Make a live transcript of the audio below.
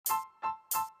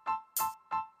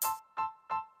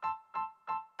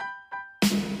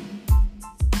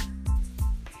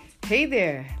Hey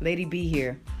there, Lady B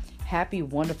here. Happy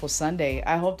wonderful Sunday.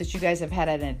 I hope that you guys have had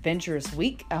an adventurous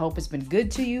week. I hope it's been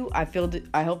good to you. I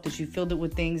hope that you filled it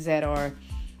with things that are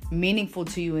meaningful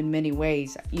to you in many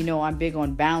ways. You know, I'm big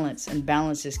on balance, and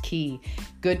balance is key.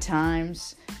 Good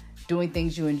times, doing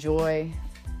things you enjoy,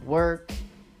 work,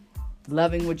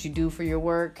 loving what you do for your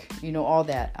work, all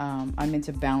that. I'm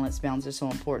into balance. Balance is so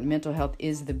important. Mental health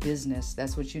is the business.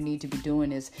 That's what you need to be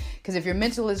doing, is because if your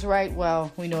mental is right,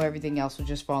 well, we know everything else will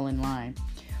just fall in line.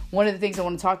 One of the things I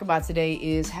want to talk about today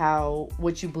is how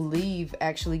what you believe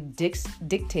actually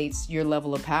dictates your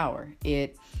level of power.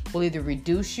 It will either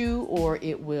reduce you or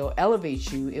it will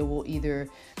elevate you. It will either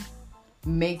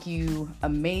make you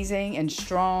amazing and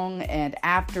strong and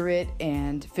after it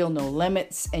and feel no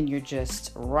limits and you're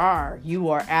just raw. You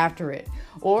are after it.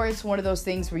 Or it's one of those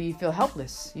things where you feel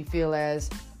helpless. You feel as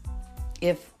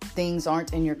if things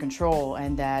aren't in your control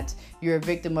and that you're a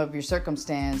victim of your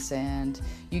circumstance and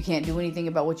you can't do anything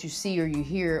about what you see or you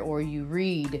hear or you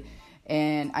read.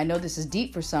 And I know this is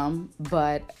deep for some,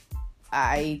 but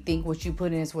I think what you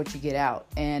put in is what you get out.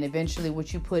 And eventually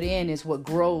what you put in is what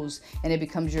grows and it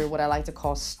becomes your, what I like to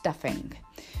call, stuffing.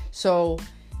 So,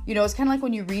 it's kind of like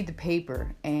when you read the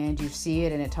paper and you see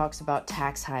it and it talks about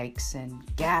tax hikes and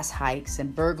gas hikes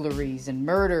and burglaries and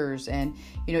murders. And,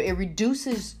 it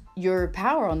reduces your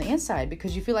power on the inside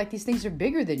because you feel like these things are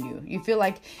bigger than you. You feel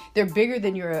like they're bigger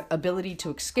than your ability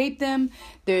to escape them.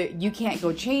 You can't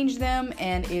go change them,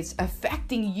 and it's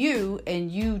affecting you, and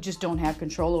you just don't have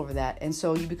control over that. And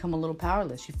so you become a little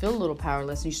powerless. You feel a little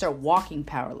powerless, and you start walking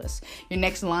powerless. Your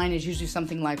next line is usually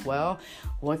something like, well,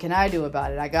 what can I do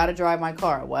about it? I got to drive my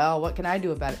car. Well, what can I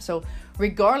do about it? So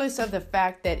regardless of the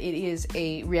fact that it is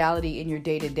a reality in your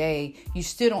day-to-day, you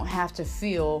still don't have to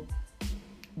feel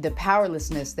the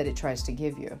powerlessness that it tries to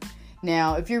give you.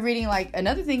 Now, if you're reading, like,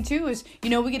 another thing too is, we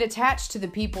get attached to the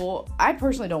people. I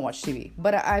personally don't watch TV,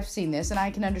 but I've seen this and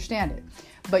I can understand it.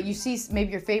 But you see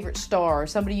maybe your favorite star or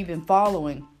somebody you've been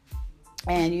following,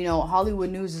 and, Hollywood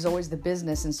news is always the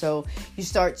business. And so you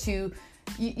start to,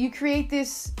 you create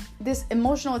this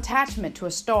emotional attachment to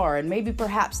a star, and maybe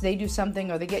perhaps they do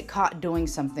something or they get caught doing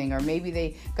something, or maybe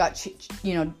they got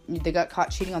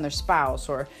caught cheating on their spouse,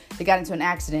 or they got into an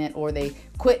accident, or they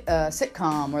quit a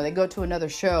sitcom, or they go to another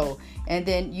show, and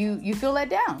then you feel let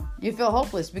down. You feel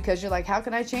hopeless because you're like, how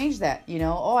can I change that?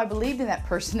 I believed in that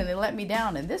person and they let me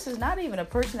down, and this is not even a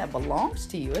person that belongs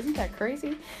to you. Isn't that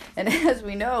crazy? And as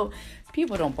we know,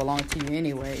 people don't belong to you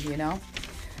anyway,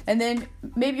 And then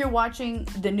maybe you're watching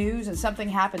the news and something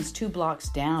happens 2 blocks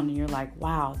down and you're like,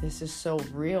 wow, this is so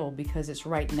real because it's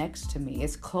right next to me.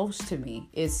 It's close to me.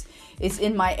 It's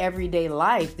in my everyday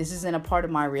life. This isn't a part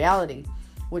of my reality,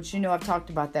 which, I've talked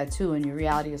about that too. And your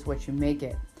reality is what you make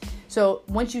it. So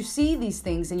once you see these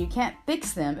things and you can't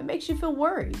fix them, it makes you feel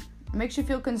worried. It makes you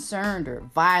feel concerned or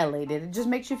violated. It just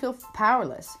makes you feel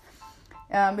powerless.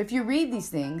 If you read these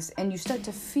things and you start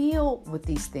to feel with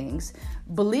these things,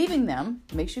 believing them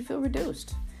makes you feel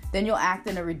reduced. Then you'll act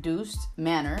in a reduced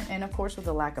manner and, of course, with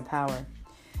a lack of power.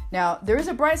 Now, there is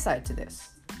a bright side to this.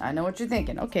 I know what you're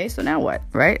thinking. Okay, so now what,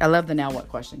 right? I love the now what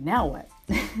question. Now what?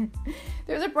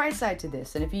 There's a bright side to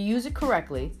this. And if you use it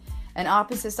correctly, an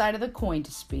opposite side of the coin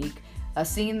to speak,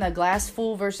 seeing the glass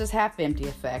full versus half empty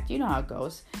effect, you know how it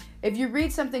goes. If you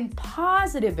read something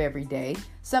positive every day,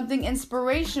 something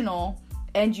inspirational,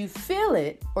 and you feel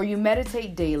it, or you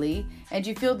meditate daily, and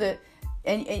you feel that,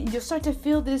 and you'll start to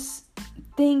feel this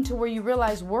thing to where you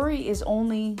realize worry is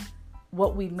only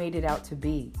what we've made it out to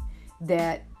be.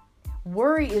 That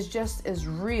worry is just as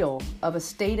real of a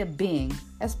state of being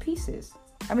as peace is.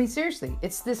 I mean, seriously,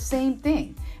 it's the same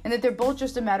thing. And that they're both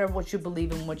just a matter of what you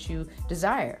believe and what you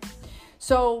desire.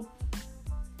 So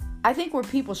I think where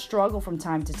people struggle from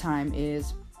time to time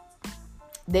is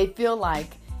they feel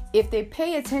like if they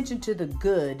pay attention to the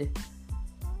good,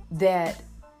 that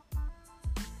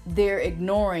they're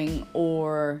ignoring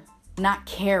or not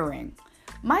caring.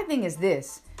 My thing is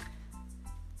this.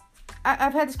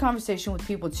 I've had this conversation with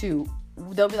people too.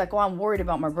 They'll be like, oh, I'm worried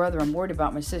about my brother. I'm worried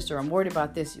about my sister. I'm worried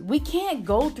about this. We can't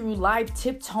go through life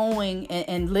tiptoeing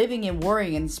and living in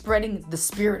worry and spreading the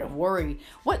spirit of worry.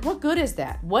 What good is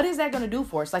that? What is that going to do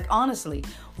for us? Like, honestly,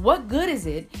 what good is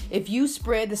it if you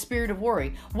spread the spirit of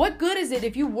worry? What good is it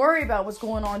if you worry about what's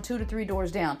going on 2 to 3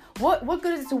 doors down? What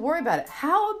good is it to worry about it?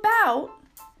 How about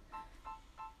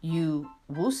you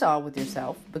woosah with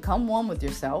yourself, become one with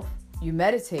yourself, you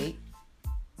meditate,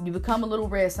 you become a little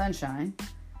ray of sunshine,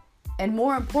 and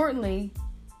more importantly,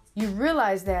 you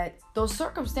realize that those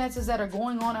circumstances that are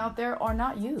going on out there are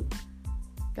not you.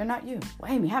 They're not you.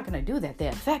 Well, Amy, how can I do that? They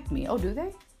affect me. Oh, do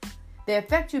they? They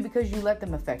affect you because you let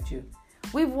them affect you.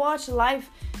 We've watched life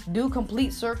do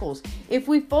complete circles. If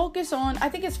we focus on, I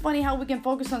think it's funny how we can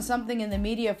focus on something in the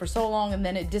media for so long and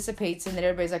then it dissipates and then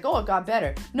everybody's like, oh, it got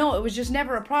better. No, it was just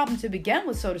never a problem to begin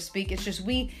with, so to speak. It's just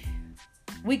we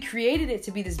created it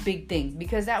to be this big thing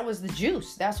because that was the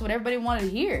juice. That's what everybody wanted to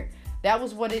hear.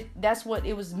 That's what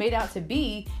it was made out to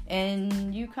be,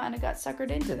 and you kind of got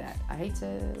suckered into that. I hate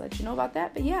to let you know about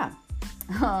that, but yeah.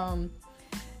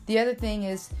 The other thing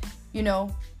is,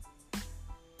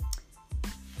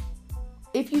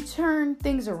 if you turn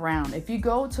things around, if you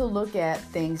go to look at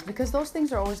things, because those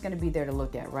things are always going to be there to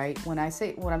look at, right? When I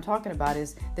say what I'm talking about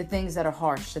is the things that are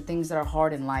harsh, the things that are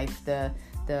hard in life, the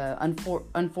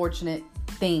unfortunate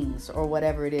things or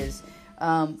whatever it is.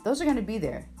 Those are going to be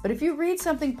there. But if you read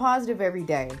something positive every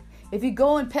day, if you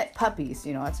go and pet puppies,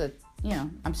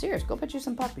 I'm serious. Go pet you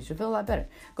some puppies. You'll feel a lot better.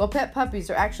 Go pet puppies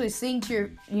or actually sing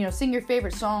your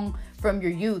favorite song from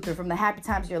your youth or from the happy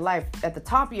times of your life at the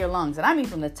top of your lungs. And I mean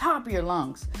from the top of your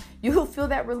lungs. You will feel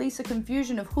that release of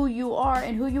confusion of who you are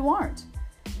and who you aren't.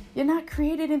 You're not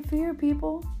created in fear,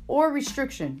 people, or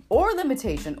restriction, or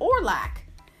limitation, or lack.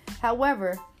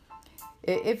 However,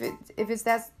 if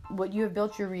that's what you have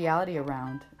built your reality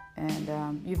around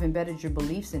and you've embedded your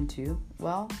beliefs into,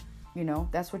 well,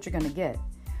 that's what you're going to get.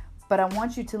 But I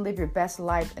want you to live your best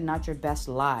life and not your best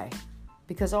lie.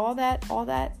 Because all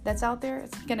that's out there,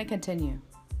 it's going to continue.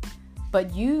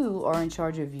 But you are in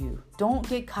charge of you. Don't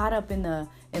get caught up in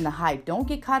the hype. Don't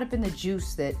get caught up in the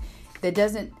juice that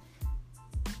doesn't.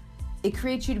 It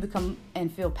creates you to become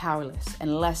and feel powerless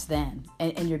and less than,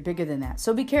 and you're bigger than that.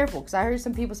 So be careful, because I heard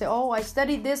some people say, oh, I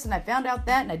studied this and I found out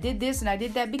that and I did this and I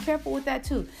did that. Be careful with that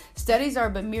too. Studies are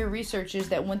but mere researches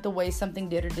that went the way something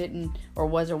did or didn't or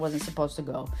was or wasn't supposed to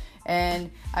go. And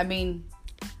I mean,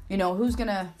 who's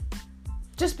gonna,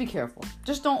 just be careful.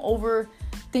 Just don't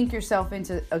overthink yourself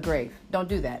into a grave. Don't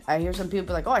do that. I hear some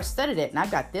people like, oh, I studied it and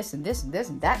I've got this and this and this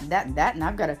and that and that and that. And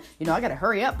I've got to, I got to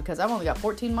hurry up because I've only got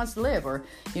 14 months to live. Or,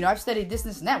 I've studied this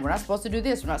and this and that. We're not supposed to do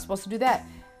this. We're not supposed to do that.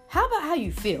 How about how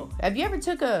you feel? Have you ever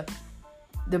took the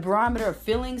barometer of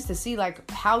feelings to see like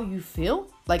how you feel?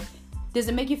 Like, does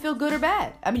it make you feel good or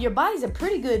bad? I mean, your body's a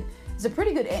pretty good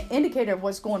indicator of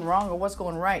what's going wrong or what's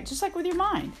going right. Just like with your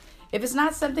mind. If it's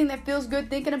not something that feels good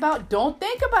thinking about, don't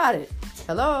think about it.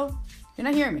 Hello? You're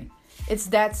not hearing me. It's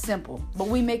that simple, but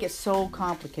we make it so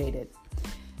complicated.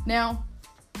 Now,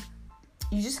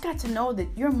 you just got to know that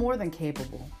you're more than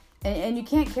capable. And you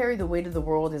can't carry the weight of the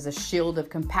world as a shield of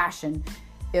compassion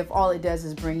if all it does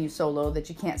is bring you so low that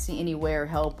you can't see anywhere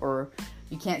help or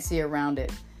you can't see around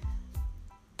it.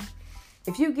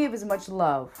 If you give as much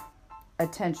love,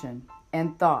 attention,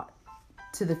 and thought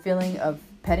to the feeling of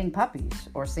petting puppies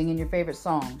or singing your favorite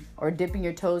song or dipping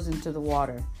your toes into the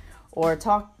water or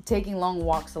taking long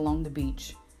walks along the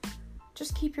beach,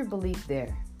 just keep your belief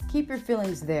there. Keep your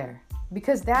feelings there,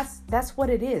 because that's what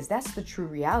it is. That's the true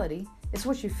reality. It's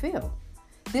what you feel.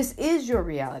 This is your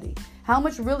reality. How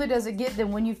much realer does it get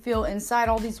than when you feel inside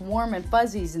all these warm and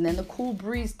fuzzies and then the cool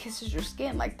breeze kisses your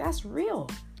skin? Like, that's real.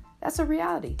 That's a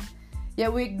reality.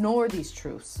 Yet we ignore these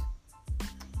truths.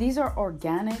 These are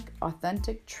organic,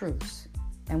 authentic truths,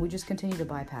 and we just continue to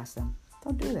bypass them.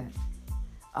 Don't do that.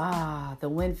 The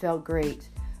wind felt great,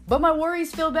 but my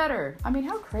worries feel better. I mean,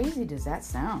 how crazy does that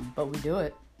sound? But we do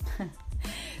it.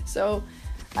 So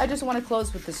I just want to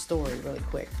close with this story really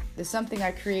quick. It's something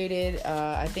I created.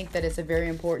 I think that it's a very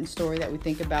important story that we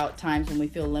think about times when we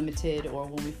feel limited or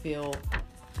when we feel,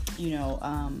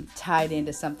 tied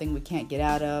into something we can't get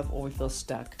out of or we feel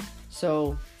stuck.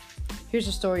 So here's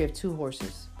the story of Two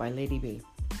Horses by Lady B.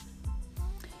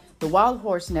 The wild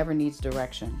horse never needs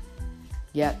direction,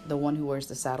 yet the one who wears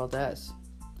the saddle does.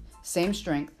 Same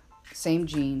strength, same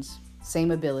genes,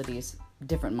 same abilities,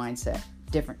 different mindset,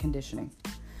 different conditioning.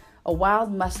 A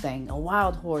wild Mustang, a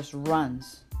wild horse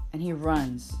runs, and he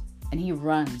runs, and he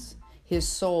runs. His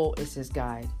soul is his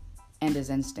guide and his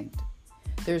instinct.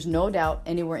 There's no doubt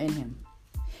anywhere in him.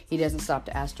 He doesn't stop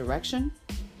to ask direction.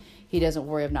 He doesn't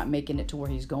worry of not making it to where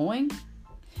he's going.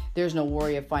 There's no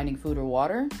worry of finding food or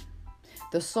water.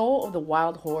 The soul of the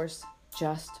wild horse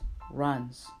just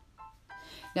runs.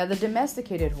 Now, the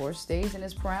domesticated horse stays in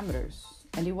his parameters,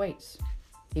 and he waits.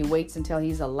 He waits until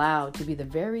he's allowed to be the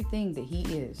very thing that he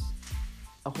is,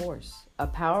 a horse, a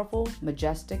powerful,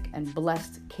 majestic, and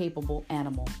blessed, capable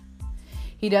animal.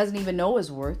 He doesn't even know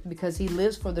his worth because he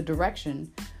lives for the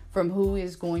direction from whom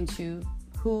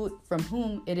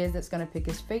it is that's going to pick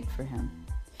his fate for him.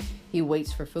 He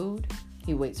waits for food.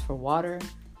 He waits for water.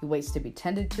 He waits to be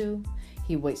tended to.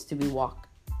 He waits to be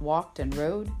walked and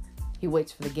rode. He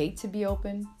waits for the gate to be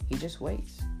open. He just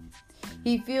waits.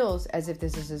 He feels as if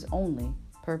this is his only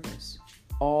purpose,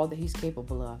 all that he's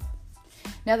capable of.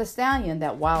 Now the stallion,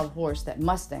 that wild horse, that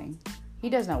Mustang, he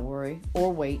does not worry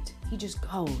or wait. He just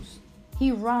goes.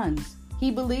 He runs.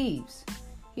 He believes.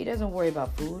 He doesn't worry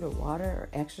about food or water or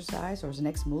exercise or his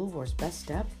next move or his best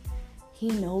step. He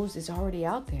knows it's already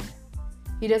out there.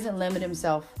 He doesn't limit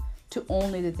himself to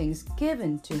only the things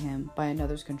given to him by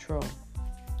another's control.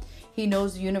 He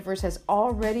knows the universe has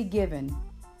already given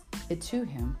it to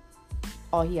him.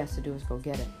 All he has to do is go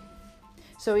get it.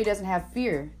 So he doesn't have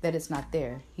fear that it's not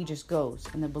there. He just goes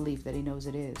in the belief that he knows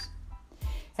it is.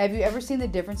 Have you ever seen the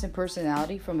difference in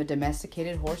personality from a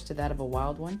domesticated horse to that of a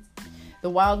wild one? The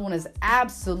wild one is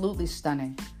absolutely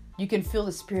stunning. You can feel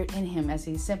the spirit in him as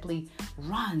he simply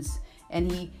runs,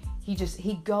 and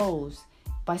he goes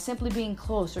by simply being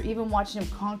close or even watching him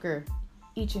conquer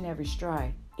each and every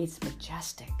stride. It's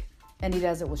majestic, and he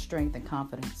does it with strength and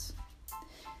confidence.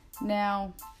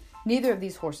 Now, neither of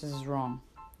these horses is wrong.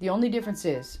 The only difference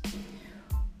is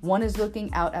one is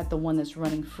looking out at the one that's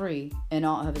running free in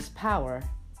all of his power,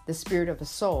 the spirit of a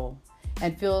soul,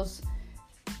 and feels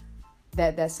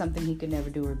that that's something he could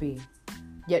never do or be,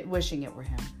 yet wishing it were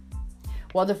him.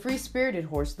 While the free-spirited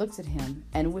horse looks at him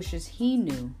and wishes he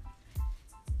knew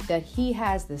that he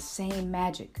has the same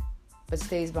magic, but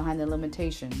stays behind the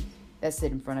limitation that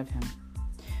sit in front of him,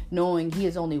 knowing he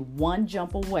is only one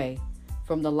jump away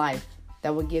from the life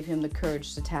that would give him the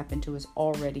courage to tap into his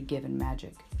already given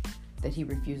magic that he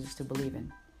refuses to believe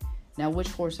in. Now, which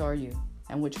horse are you,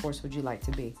 and which horse would you like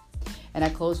to be? And I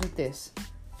close with this.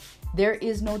 There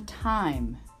is no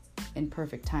time in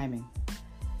perfect timing.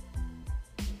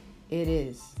 It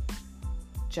is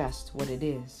just what it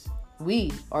is.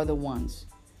 We are the ones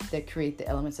that create the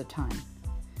elements of time.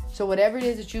 So whatever it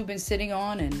is that you've been sitting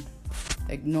on and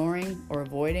ignoring or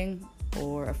avoiding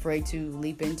or afraid to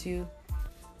leap into,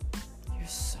 you're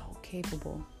so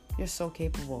capable. You're so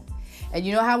capable. And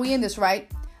you know how we end this, right?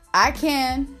 I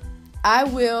can, I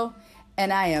will,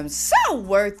 and I am so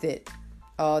worth it.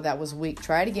 Oh, that was weak.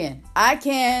 Try it again. I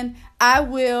can, I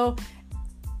will.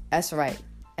 That's right.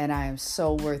 And I am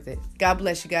so worth it. God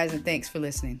bless you guys, and thanks for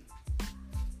listening.